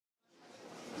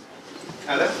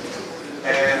Hello.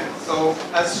 So,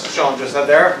 as Sean just said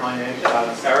there, my name is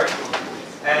Scarry.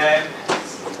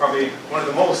 It's probably one of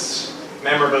the most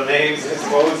memorable names, I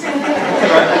suppose.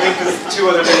 I think there's two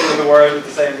other people in the world with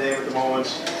the same name at the moment,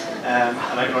 and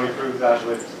I can only prove that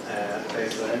with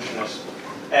places on the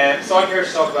internet. So I'm here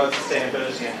to talk about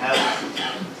sustainability and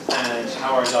health and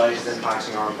how our diet is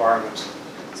impacting our environment.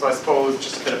 So I suppose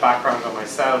just a bit of background on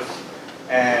myself.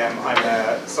 I'm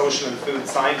a social and food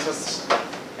scientist.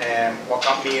 What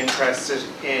got me interested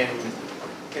in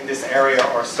this area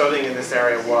or studying in this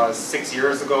area was 6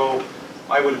 years ago.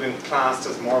 I would have been classed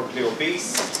as morbidly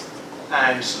obese,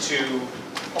 and to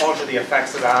alter the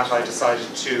effects of that, I decided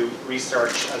to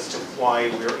research as to why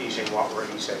we're eating what we're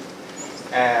eating.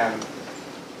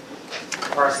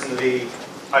 Personally,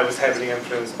 I was heavily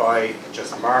influenced by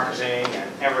just marketing and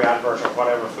every advert or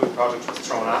whatever food product was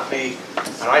thrown at me,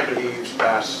 and I believed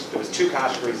that there was two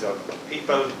categories of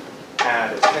people.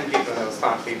 There was thin people and there was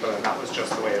fat people, and that was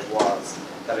just the way it was.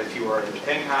 That if you were in the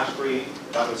thin category,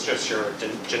 that was just your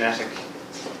genetic.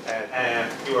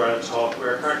 You were at top.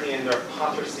 We're currently in the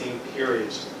Pleistocene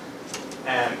period.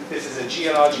 This is a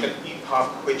geological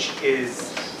epoch which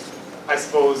is, I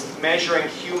suppose, measuring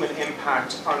human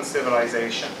impact on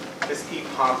civilization. This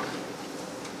epoch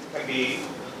can be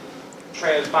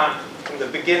trailed back from the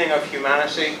beginning of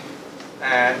humanity,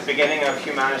 the beginning of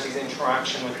humanity's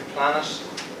interaction with the planet,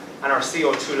 and our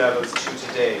CO2 levels to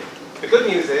today. The good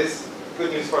news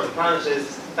for the planet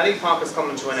is that epoch is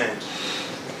coming to an end.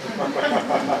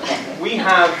 We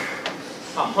have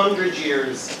 100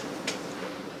 years,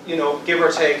 give or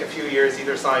take a few years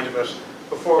either side of it,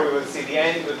 before we will see the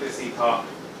end of this epoch,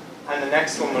 and the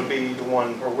next one will be the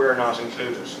one where we're not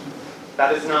included.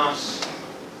 That is not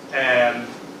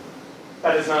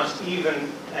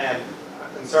even a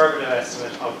conservative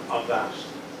estimate of that.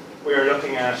 We are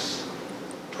looking at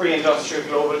pre-industrial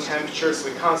global temperatures.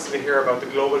 We constantly hear about the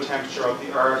global temperature of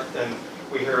the Earth, and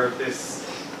we hear of this,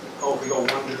 we go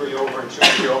 1 degree over and 2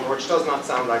 degrees over, which does not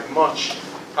sound like much.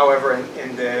 However,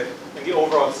 in the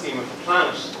overall scheme of the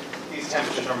planet, these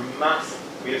temperatures are massive.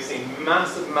 We have seen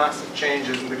massive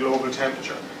changes in the global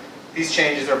temperature. These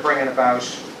changes are bringing about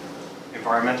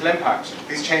environmental impact.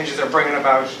 These changes are bringing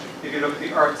about, if you look at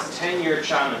the Earth's 10-year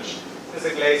challenge, there's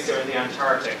a glacier in the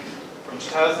Antarctic from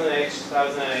 2008 to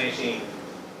 2018.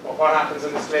 Well, what happens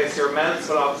when this glacier melts?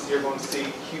 Well, obviously you're going to see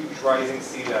huge rising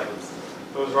sea levels.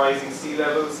 Those rising sea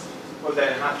levels will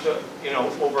then have to,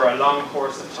 over a long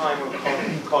course of time, will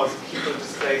cause people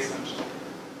displacement.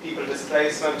 People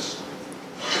displacement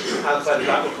outside of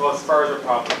that will cause further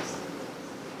problems.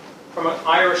 From an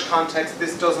Irish context,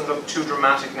 this doesn't look too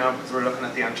dramatic now because we're looking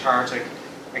at the Antarctic.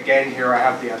 Again, here I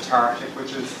have the Antarctic,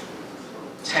 which is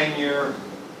a 10-year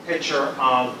picture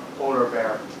of polar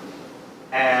bear,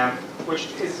 which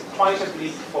is quite a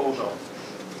bleak photo.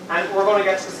 And we're going to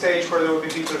get to the stage where there will be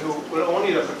people who will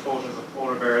only look at photos of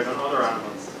polar bears and other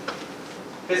animals.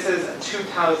 This is a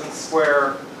 200,000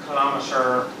 square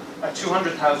kilometre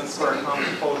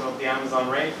photo of the Amazon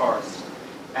rainforest.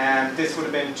 And this would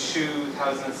have been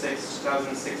 2006,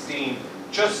 2016,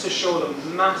 just to show the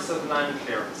massive land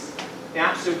clearance, the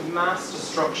absolute mass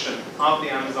destruction of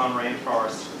the Amazon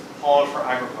rainforest, all for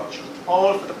agriculture,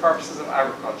 all for the purposes of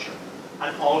agriculture,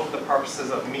 and all for the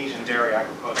purposes of meat and dairy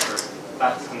agriculture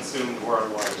that's consumed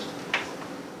worldwide.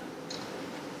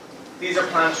 These are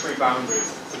planetary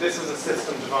boundaries. So this was a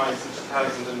system devised in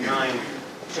 2009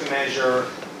 to measure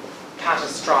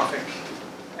catastrophic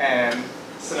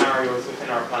scenarios within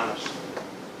our planet.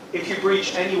 If you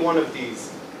breach any one of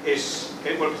these,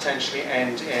 it will potentially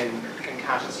end in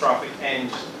catastrophic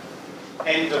end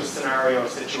of scenario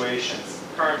situations.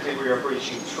 Currently we are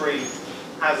breaching 3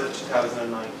 as of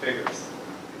 2009 figures.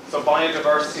 So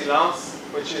biodiversity loss,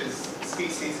 which is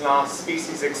species loss,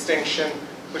 species extinction,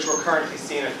 which we're currently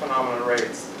seeing at phenomenal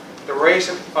rates. The rate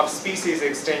of species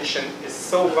extinction is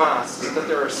so vast that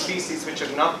there are species which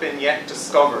have not been yet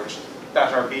discovered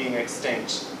that are being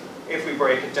extinct, if we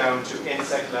break it down to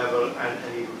insect level and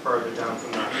even further down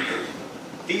from that.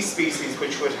 These species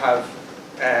which would have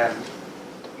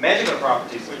medical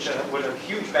properties, which would have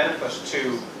huge benefit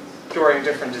to curing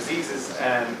different diseases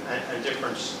and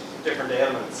different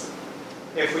ailments.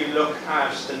 If we look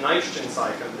at the nitrogen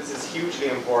cycle, this is hugely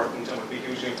important and will be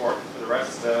hugely important for the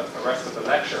rest of the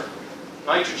lecture.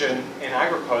 Nitrogen in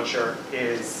agriculture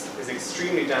is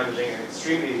extremely damaging and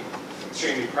extremely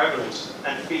prevalent,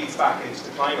 and feeds back into the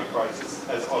climate crisis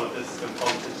as all of this has been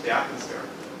pumped into the atmosphere.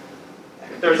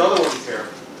 There's other ones here,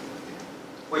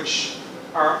 which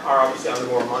are obviously on the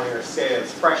more minor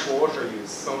scales. Fresh water use.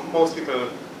 So most people,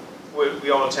 we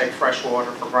all take fresh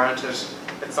water for granted.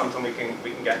 It's something we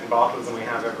can get in bottles and we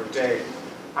have every day.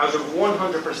 Out of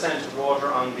 100% of water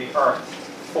on the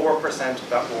Earth, 4% of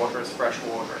that water is fresh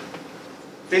water.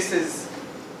 This has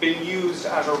been used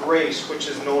at a rate which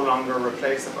is no longer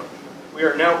replaceable. We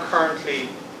are now currently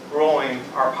growing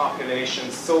our population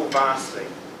so vastly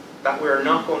that we are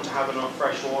not going to have enough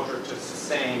fresh water to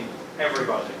sustain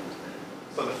everybody.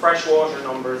 So the fresh water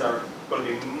numbers are going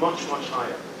to be much, much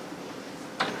higher.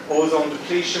 Ozone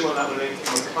depletion, well, that will link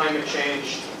in with climate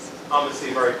change,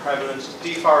 obviously very prevalent.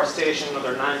 Deforestation,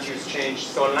 another land use change.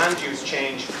 So land use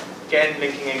change, again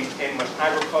linking in with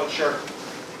agriculture.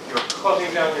 You're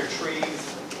cutting down your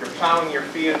trees, you're ploughing your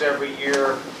field every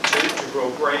year to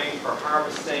grow grain for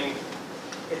harvesting.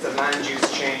 It's a land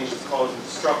use change, it's causing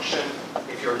destruction.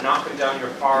 If you're knocking down your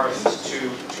forest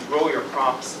to grow your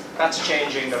crops, that's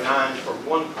changing the land from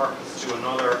one purpose to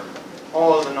another.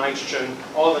 All the nitrogen,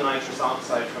 all the nitrous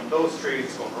oxide from those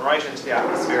trees going right into the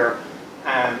atmosphere,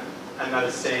 and that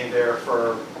is staying there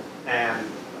for, as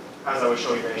I will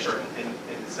show you later in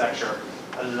this lecture,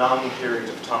 a long period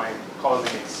of time,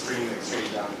 causing extreme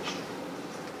damage.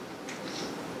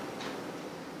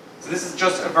 So this is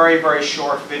just a very, very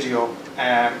short video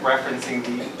referencing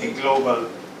the global,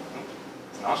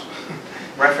 it's not,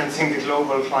 referencing the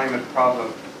global climate problem.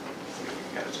 Let's see if we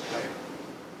can get it to play.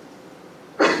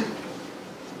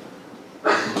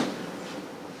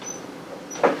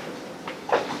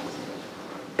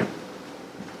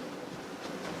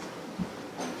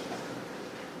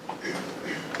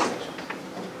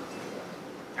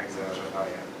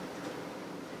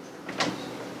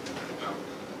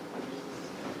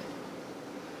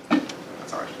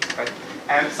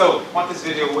 So, what this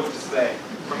video would display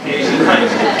from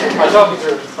 1890, I'll talk you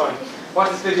through it, it's fine.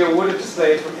 What this video would have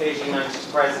displayed from 1890 to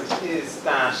present is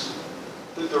that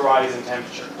the rise in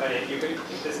temperature.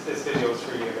 This video is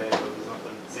freely available, there's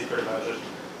nothing secret about it.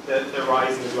 The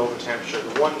rise in the global temperature,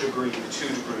 the 1 degree, the 2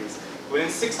 degrees. Within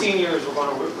 16 years, we're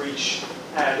going to reach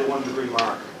the 1 degree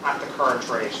mark at the current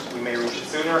rate. We may reach it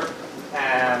sooner,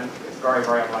 and it's very,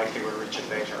 very unlikely we'll reach it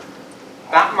later.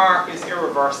 That mark is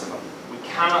irreversible. We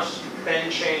cannot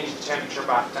then change the temperature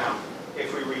back down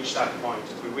if we reach that point.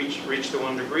 If we reach the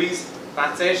 1 degrees,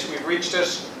 that's it, we've reached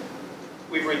it,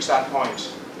 we've reached that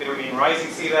point. It'll mean rising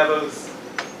sea levels,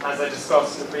 as I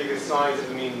discussed in the previous slides, it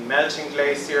will mean melting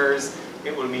glaciers,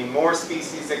 it will mean more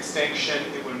species extinction,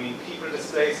 it will mean people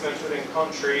displacement within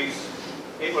countries,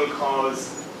 it will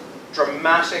cause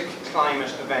dramatic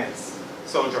climate events.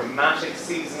 So dramatic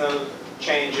seasonal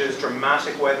changes,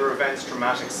 dramatic weather events,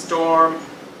 dramatic storm,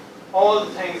 all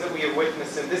the things that we have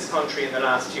witnessed in this country in the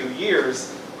last few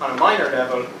years on a minor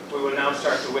level, we will now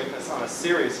start to witness on a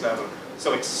serious level.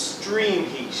 So extreme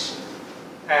heat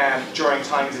during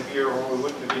times of year where we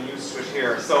wouldn't have been used to it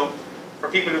here. So for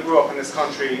people who grew up in this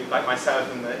country, like myself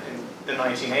in the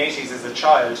 1980s as a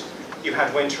child, you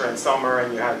had winter and summer,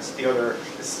 and you had the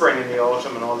spring and the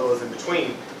autumn and all those in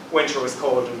between. Winter was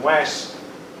cold and wet.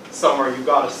 Summer, you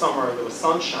got a summer and there was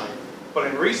sunshine. But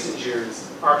in recent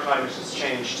years, our climate has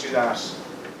changed to that,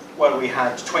 well, we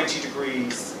had 20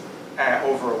 degrees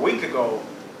over a week ago,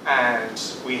 and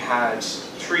we had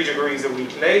 3 degrees a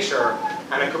week later,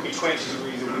 and it could be 20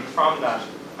 degrees a week from that.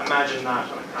 Imagine that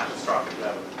on a catastrophic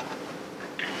level.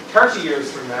 30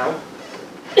 years from now,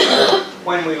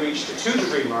 when we reach the 2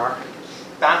 degree mark,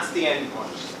 that's the end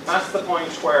point. That's the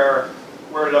point where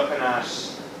we're looking at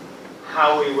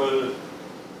how we will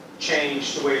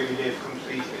change the way we live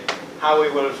completely. How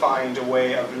we will find a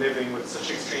way of living with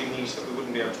such extreme heat that we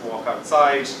wouldn't be able to walk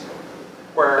outside,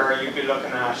 where you'd be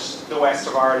looking at the west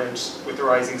of Ireland with the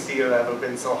rising sea level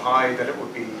being so high that it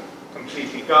would be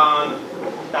completely gone.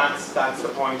 That's the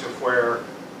point of where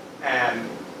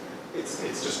it's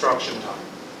destruction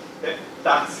time.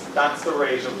 That's the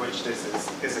rate at which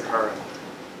this is occurring.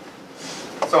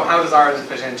 So how does Ireland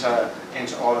fit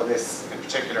into all of this in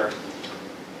particular?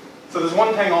 So there's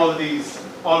one thing all of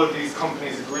these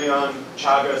companies agree on,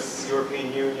 Chagas,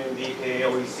 European Union, the EPA,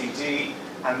 OECD,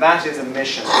 and that is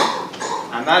emissions.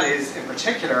 And that is, in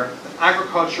particular, that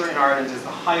agriculture in Ireland is the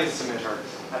highest emitter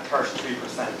at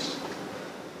 33%.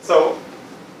 So,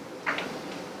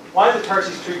 while the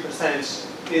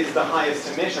 33% is the highest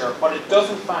emitter, what it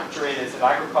doesn't factor in is that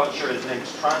agriculture is linked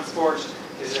to transport,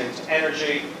 is linked to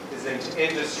energy, is linked to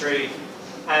industry,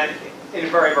 and in a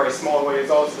very, very small way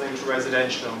is also linked to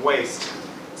residential and waste.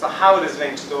 So how it is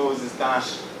linked to those is that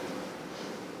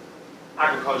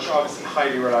agriculture obviously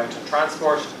highly reliant on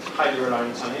transport, highly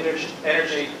reliant on energy,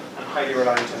 and highly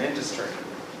reliant on industry.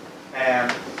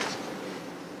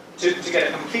 To get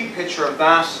a complete picture of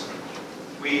that,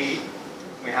 we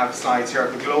have slides here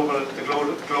of the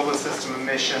global system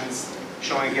emissions,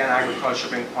 showing again agriculture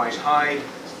being quite high.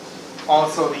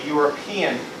 Also the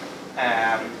European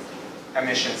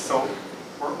emissions. So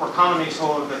we're commonly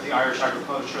told that the Irish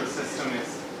agricultural system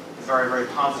is very, very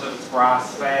positive, it's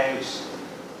grass-fed,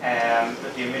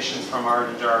 that the emissions from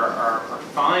Ireland are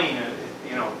fine, and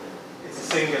you know, it's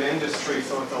a single industry,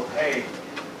 so it's okay.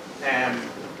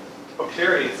 But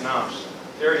clearly it's not.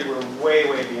 Clearly we're way,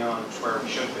 way beyond where we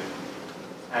should be.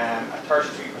 At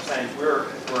 33%,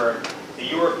 we're the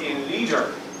European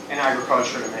leader in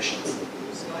agricultural emissions.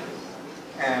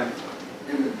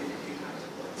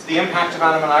 So the impact of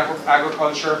animal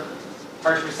agriculture,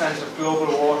 30% of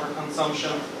global water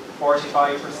consumption,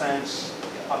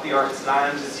 45% of the Earth's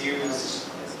land is used,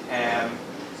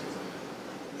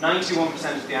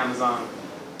 91% of the Amazon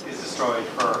is destroyed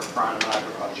for animal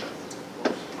agriculture.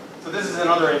 So this is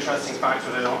another interesting fact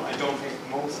that I don't think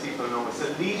most people know. It's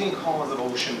the leading cause of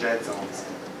ocean dead zones.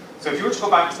 So if you were to go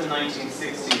back to the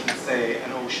 1960s and say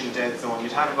an ocean dead zone,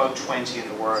 you'd have about 20 in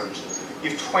the world.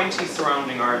 You have 20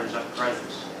 surrounding Ireland at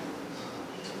present.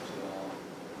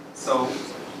 So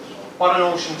what an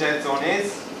ocean dead zone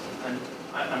is, and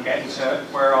I'm getting to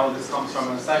where all this comes from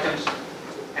in a second.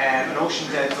 An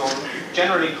ocean dead zone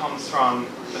generally comes from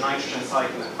the nitrogen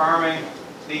cycle in farming,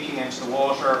 leaking into the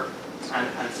water, and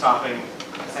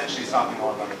essentially stopping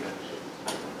all benefit.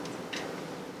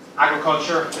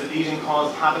 Agriculture, the leading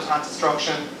cause of habitat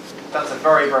destruction. That's a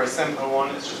very, very simple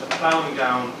one. It's just a ploughing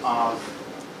down of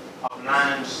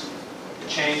land, the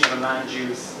change of the land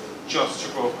use just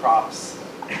to grow crops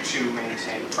to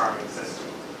maintain the farming system.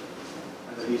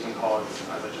 And the leading cause,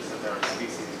 as I just said there, is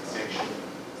species extinction.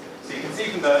 So you can see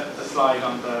from the slide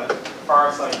on the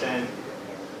far side then,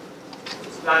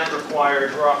 land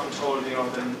required, we're often told, you know,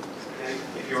 then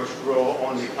if you were to grow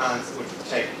only plants, it would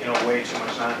take, you know, way too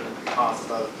much land and cost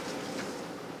about,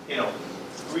 you know,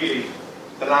 really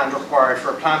the land required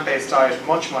for a plant-based diet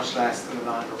much, much less than the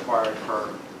land required for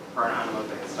an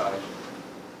animal-based diet.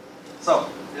 So,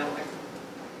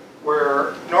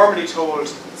 we're normally told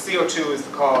CO2 is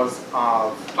the cause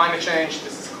of climate change.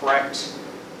 This is correct.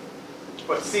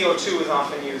 But CO2 is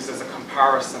often used as a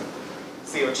comparison.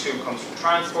 CO2 comes from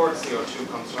transport, CO2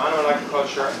 comes from animal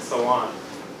agriculture, and so on.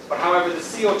 But however, the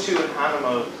CO2 in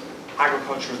animal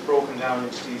agriculture is broken down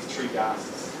into these three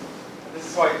gases. And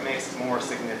this is why it makes it more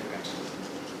significant.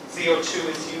 CO2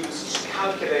 is used to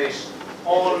calculate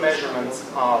all measurements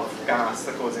of gas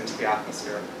that goes into the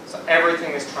atmosphere. So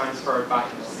everything is transferred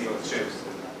back into CO2.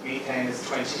 Methane is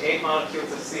 28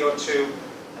 molecules of CO2,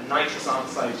 and nitrous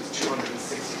oxide is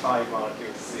 265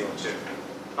 molecules of CO2.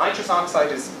 Nitrous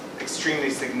oxide is extremely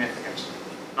significant.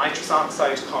 Nitrous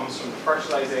oxide comes from the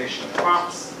fertilization of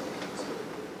crops,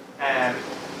 and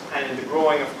in the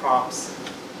growing of crops,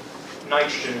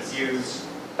 nitrogen is used.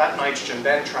 That nitrogen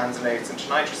then translates into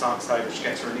nitrous oxide, which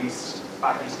gets released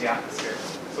back into the atmosphere.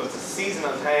 So it's a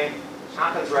seasonal thing,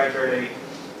 happens regularly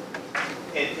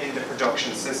in the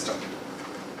production system.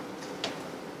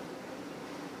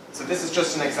 So this is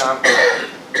just an example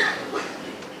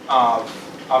of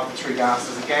the three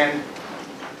gases. Again,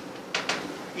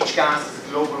 each gas has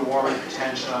a global warming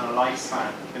potential and a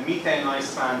lifespan. The methane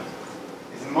lifespan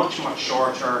is much, much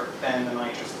shorter than the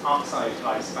nitrous oxide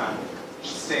lifespan,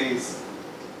 which stays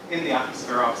in the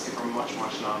atmosphere obviously for much,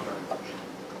 much longer.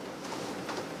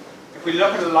 If we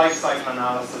look at a life cycle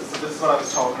analysis, so this is what I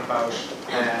was talking about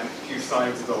a few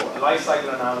slides ago, a life cycle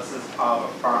analysis of a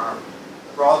farm,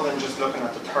 rather than just looking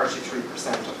at the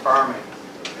 33% of farming.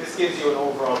 This gives you an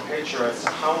overall picture as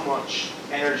to how much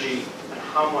energy and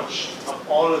how much of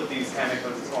all of these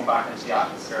chemicals is going back into the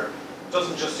atmosphere. It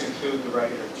doesn't just include the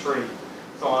regular three.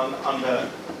 So on the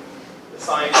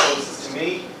side closest to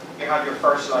me, you have your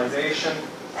fertilization.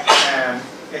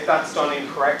 If that's done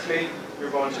incorrectly, you're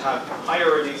going to have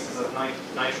higher releases of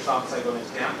nitrous oxide going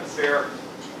into the atmosphere.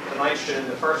 The nitrogen in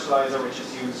the fertilizer, which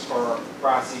is used for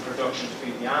grass seed production to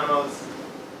feed the animals.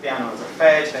 The animals are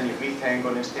fed, then you have methane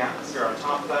going into the atmosphere on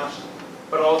top of that.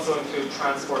 But also include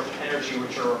transport and energy,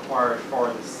 which are required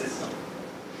for the system.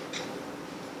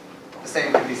 The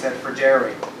same can be said for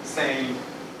dairy. Same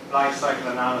life cycle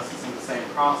analysis in the same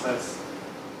process.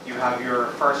 You have your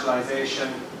fertilization,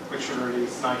 which will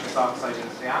release nitrous oxide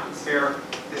into the atmosphere.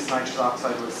 This nitrous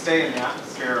oxide will stay in the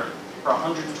atmosphere for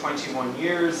 121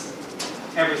 years,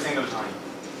 every single time.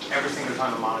 Every single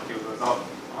time a molecule goes up,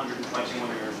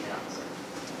 121 years in the atmosphere.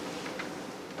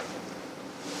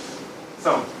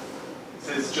 So,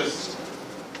 this is just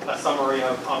a summary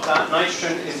of that.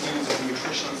 Nitrogen is used as a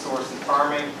nutritional source in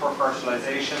farming for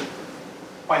fertilization.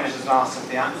 When it is lost into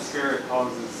the atmosphere, it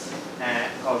causes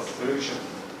pollution.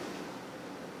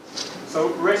 So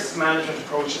risk management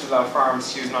approaches allow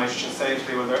farms to use nitrogen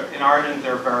safely. Well, in Ireland,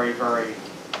 they're very, very,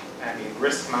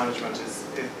 risk management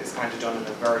is kind of done in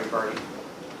a very, very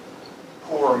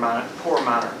poor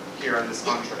manner here in this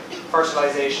country.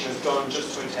 Fertilisation is done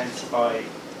just to intensify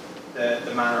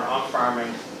the manner of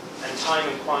farming, and time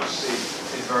and quantity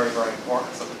is very, very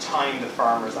important. So the time the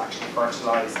farmers actually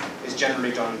fertilise is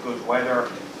generally done in good weather,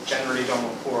 generally done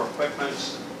with poor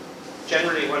equipment.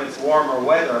 Generally, when it's warmer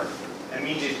weather,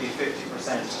 immediately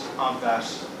 50% of that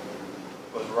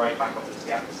goes right back up into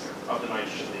the atmosphere of the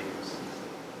nitrogen they use.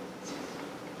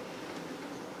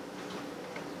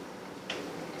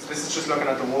 So this is just looking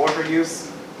at the water use.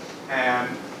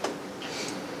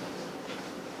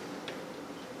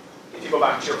 If you go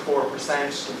back to your 4%,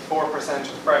 with 4% of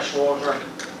fresh water,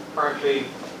 currently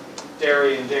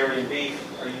dairy and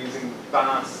beef are using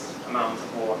vast amounts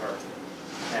of water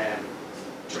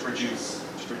to produce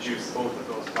both of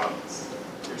those products.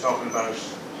 You're talking about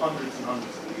hundreds and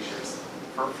hundreds of litres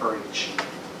for each.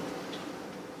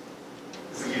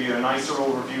 This will give you a nicer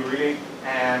overview, really.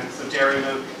 So dairy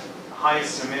milk, the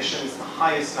highest emissions, the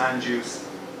highest land use,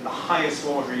 and the highest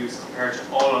water use compared to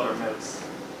all other milks.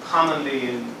 Commonly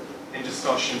in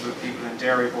discussions with people in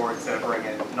dairy boards, they'll bring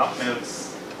in nut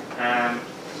milks,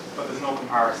 but there's no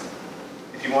comparison.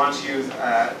 If you want to use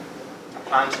a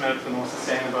plant milk, the most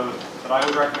sustainable that I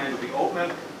would recommend would be oat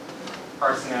milk.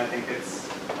 Personally, I think it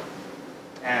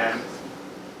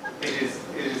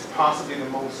is possibly the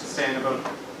most sustainable.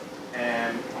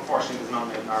 Unfortunately, there's none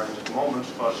made in Ireland at the moment,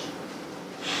 but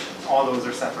all those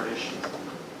are separate issues.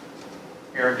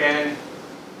 Here again,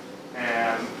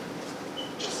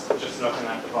 just looking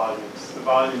at the volumes. The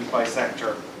volumes by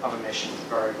sector of emissions is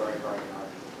very, very, very high.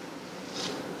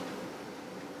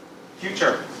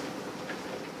 Future.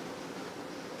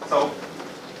 So,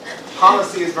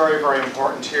 policy is very, very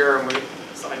important here, and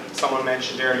someone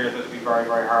mentioned earlier that it would be very,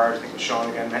 very hard. I think Sean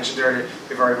again mentioned earlier, it would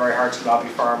be very, very hard to lobby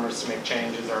farmers to make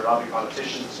changes or lobby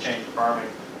politicians to change farming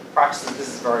practices. This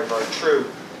is very, very true.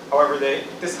 However,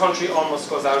 this country almost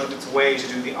goes out of its way to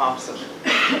do the opposite.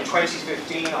 In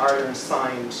 2015, Ireland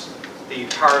signed the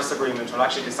Paris Agreement. Well,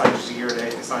 actually, they signed it a year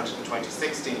late. They signed it in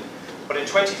 2016. But in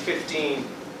 2015,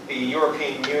 the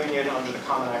European Union, under the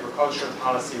Common Agricultural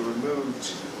Policy,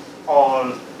 removed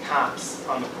all caps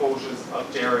on the quotas of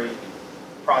dairy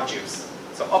produce.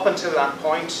 So up until that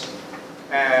point,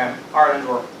 Ireland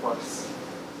were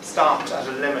stopped at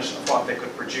a limit of what they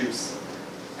could produce.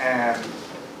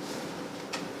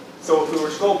 So if we were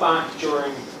to go back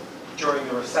during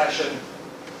the recession,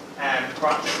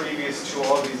 previous to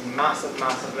all these massive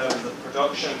levels of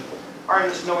production,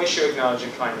 Ireland had no issue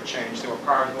acknowledging climate change. They were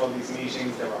part of all these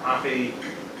meetings. They were happy,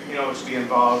 to be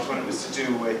involved when it was to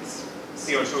do with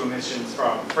CO2 emissions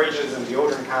from fridges and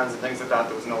deodorant cans and things like that.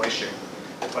 There was no issue.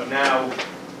 But now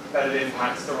that it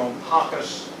impacts their own pocket,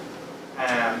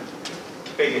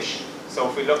 big issue. So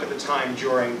if we look at the time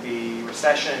during the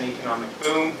recession and economic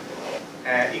boom,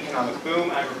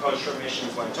 agricultural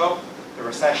emissions went up. The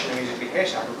recession immediately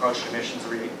hit, agricultural emissions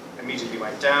immediately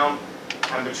went down.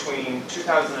 And between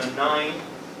 2009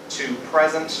 to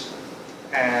present,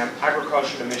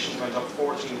 agricultural emissions went up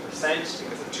 14%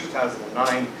 because in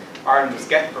 2009, Ireland was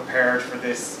getting prepared for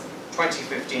this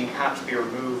 2015 cap to be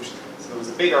removed. So there was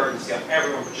a big urgency on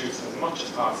everyone producing as much as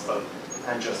possible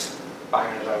and just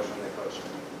banging it out when they could.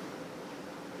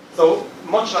 So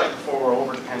much like before, we're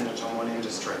over-dependent on one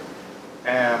industry.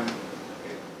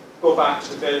 Go back to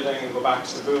the building and go back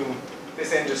to the boom.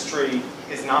 This industry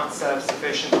is not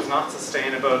self-sufficient, it's not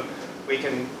sustainable. We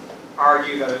can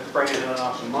argue that it's bringing in a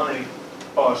lot of money,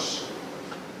 but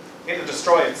it'll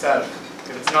destroy itself.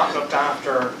 If it's not looked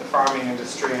after, the farming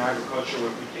industry and agriculture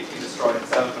will completely destroy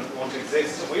itself and it won't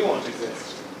exist, and we won't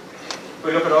exist. If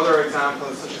we look at other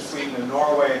examples such as Sweden and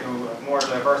Norway, who have more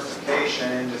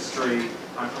diversification in industry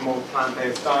and promote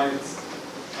plant-based diets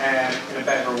in a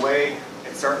better way,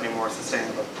 it's certainly more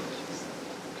sustainable.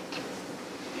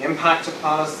 The impact of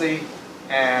policy.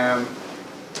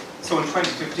 So in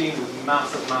 2015 there was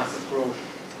massive growth.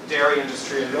 The dairy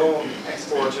industry alone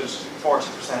exported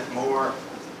 40% more,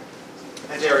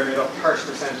 and dairy made up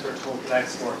 30% of their total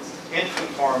exports. Infant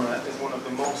formula is one of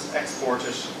the most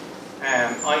exported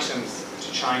items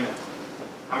to China,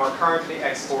 and we're currently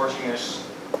exporting it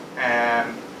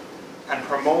and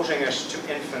promoting it to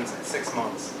infants at 6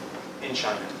 months in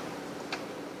China.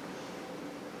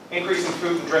 Increase in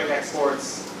food and drink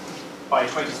exports by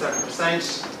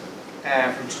 27%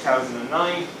 from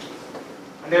 2009.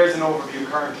 And there's an overview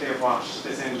currently of what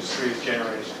this industry is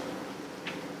generating.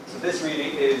 So this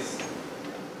really it's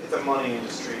a money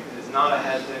industry. It is not a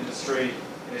health industry.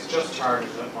 It is just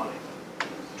targeted at money.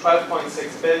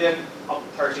 12.6 billion, up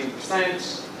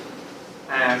 13%,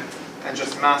 and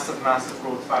just massive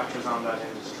growth factors on that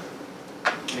industry.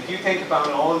 And if you think about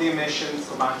all the emissions,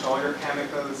 go back to all your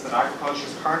chemicals, that agriculture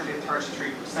is currently at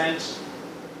 33%.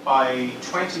 By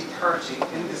 2030,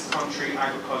 in this country,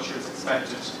 agriculture is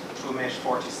expected to emit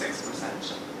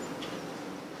 46%.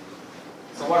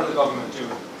 So what are the government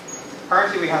doing?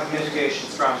 Currently we have mitigation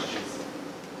strategies.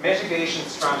 Mitigation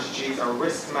strategies are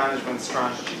risk management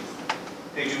strategies.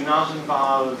 They do not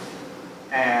involve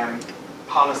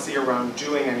policy around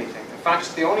doing anything. In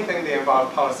fact, the only thing they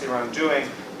involve policy around doing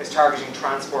is targeting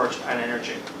transport and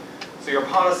energy. So your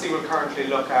policy will currently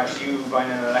look at you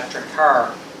buying an electric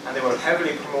car, and they will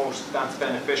heavily promote that's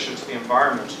beneficial to the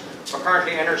environment. But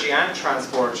currently energy and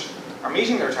transport are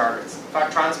meeting their targets. In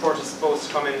fact, transport is supposed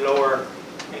to come in lower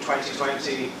in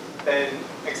 2020 than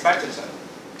expected to.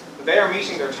 But they are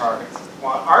meeting their targets.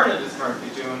 What Ireland is currently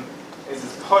doing is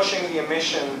pushing the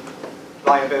emission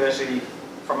liability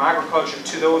from agriculture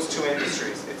to those two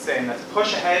industries. It's saying let's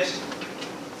push ahead,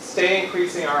 stay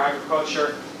increasing our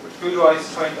agriculture. With food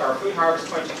harvest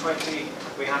 2020,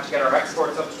 we have to get our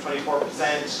exports up to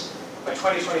 24%. By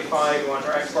 2025, we want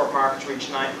our export market to reach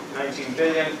 19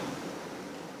 billion.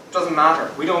 Doesn't matter.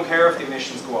 We don't care if the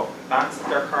emissions go up. That's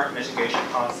their current mitigation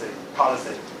policy.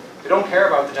 They don't care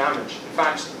about the damage. In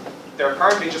fact, they're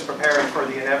currently just preparing for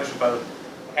the inevitable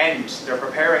end. They're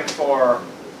preparing for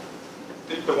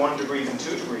the 1 degrees and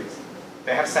 2 degrees.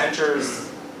 They have centres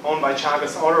owned by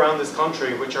Chagas all around this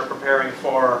country which are preparing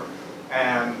for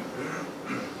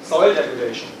soil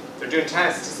degradation. They're doing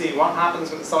tests to see what happens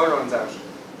when the soil runs out.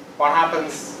 What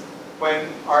happens when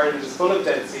Ireland is full of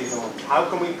dead sea zones? How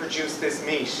can we produce this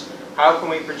meat? How can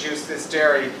we produce this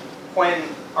dairy when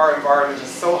our environment is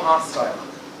so hostile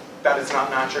that it's not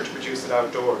natural to produce it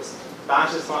outdoors?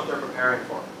 That is what they're preparing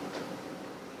for.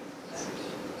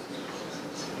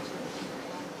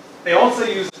 They also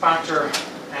use a factor,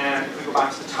 and if we go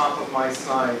back to the top of my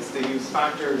slides, they use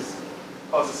factors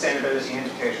called sustainability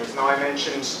indicators. Now I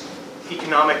mentioned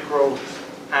economic growth,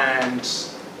 and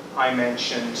I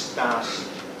mentioned that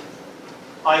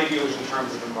I view it in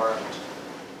terms of environment.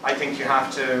 I think you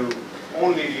have to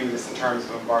only view this in terms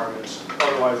of environment,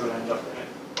 otherwise we'll end up in a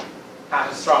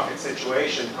catastrophic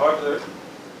situation. However, the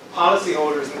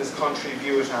policyholders in this country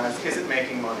view it as, is it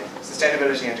making money?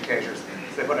 Sustainability indicators.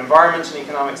 So they put environment and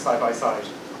economics side by side.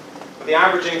 But the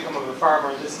average income of a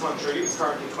farmer in this country is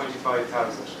currently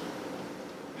 25,000.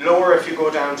 Lower if you go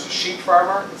down to sheep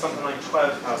farmer, it's something like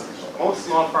 12,000. Most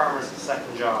small farmers have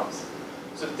second jobs.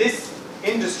 So this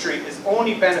industry is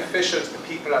only beneficial to the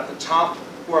people at the top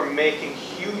who are making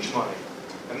huge money.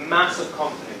 A massive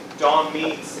company, Dawn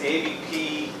Meats,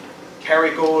 ABP,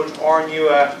 Kerrygold,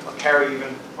 Ornua, or Kerry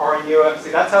even, Ornua.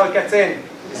 See, that's how it gets in.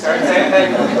 You start saying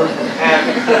things.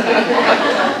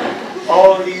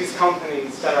 All these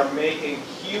companies that are making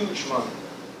huge money.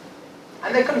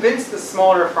 And they convince the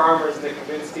smaller farmers, and they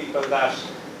convince people that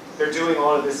they're doing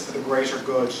all of this for the greater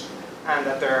good, and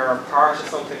that they're part of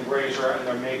something greater, and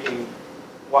they're making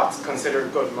what's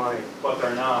considered good money, but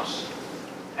they're not.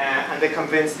 And they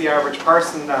convince the average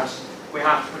person that we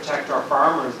have to protect our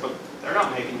farmers, but they're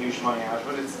not making huge money out of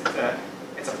it.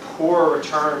 It's a poor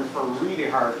return for really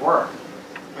hard work.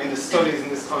 I mean, the studies in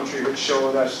this country which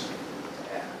show that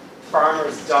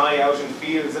farmers die out in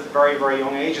fields at very, very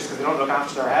young ages because they don't look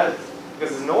after their health.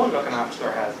 Because there's no one looking after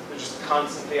their health. They're just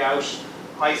constantly out,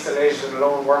 isolated and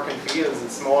alone, working fields in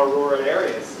small rural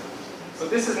areas. So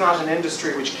this is not an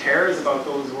industry which cares about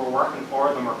those who are working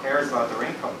for them or cares about their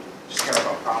income. They just care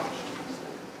about profit.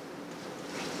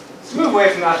 Let's move away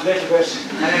from that a little bit.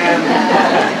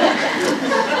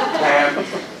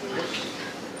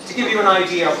 To give you an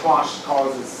idea of what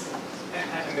causes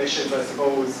emissions, I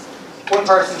suppose, one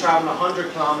person traveling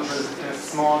 100 kilometres in a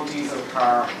small diesel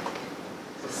car,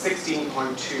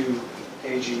 16.2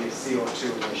 kg of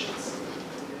CO2 emissions.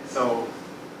 So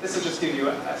this will just give you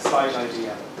a slight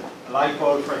idea. A light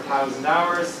bulb for 1,000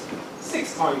 hours,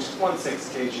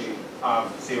 6.16 kg of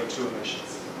CO2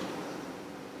 emissions.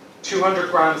 200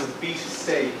 grams of beef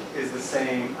steak is the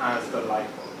same as the light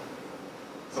bulb.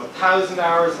 So 1,000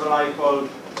 hours of a light bulb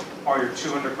or your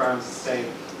 200 grams of steak.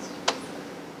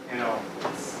 You know,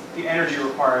 it's the energy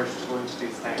required to go into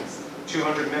these things.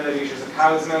 200 millilitres of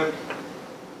cow's milk,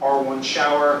 or one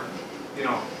shower, you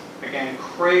know, again,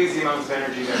 crazy amounts of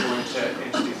energy that go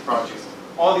into these produce.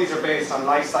 All these are based on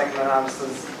life cycle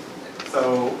analysis,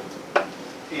 so,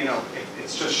 you know,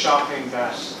 it's just shocking the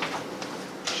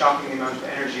amount of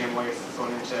energy and waste that's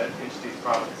going into these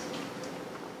products.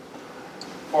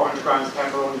 400 grams of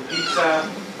pepperoni pizza,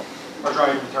 or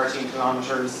driving 13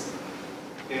 kilometers,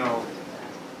 you know,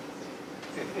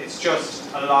 it's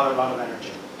just a lot of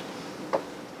energy.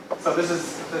 So this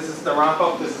is the wrap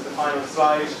up. This is the final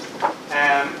slide.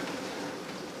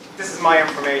 this is my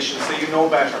information, so you know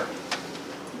better.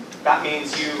 That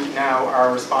means you now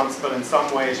are responsible in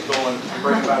some way to go and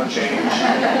bring about change.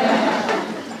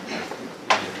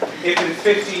 If in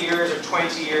 50 years or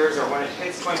 20 years or when it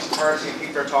hits 2030 and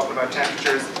people are talking about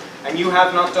temperatures and you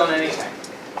have not done anything,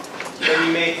 then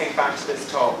you may think back to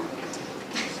this talk.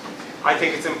 I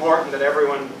think it's important that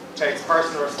everyone takes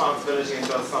personal responsibility and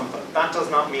does something. That does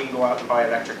not mean go out and buy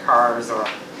electric cars, or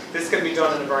this can be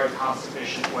done in a very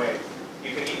cost-efficient way.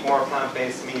 You can eat more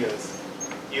plant-based meals.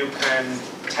 You can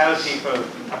tell people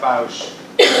about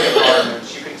the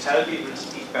environment. You can tell people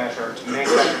to eat better, to make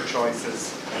better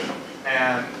choices.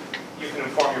 You can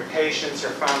inform your patients,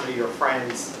 your family, your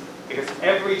friends, because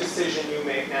every decision you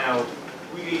make now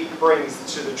really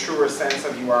brings to the truer sense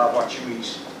of you are what you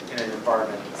eat in an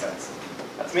environmental sense.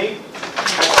 That's me.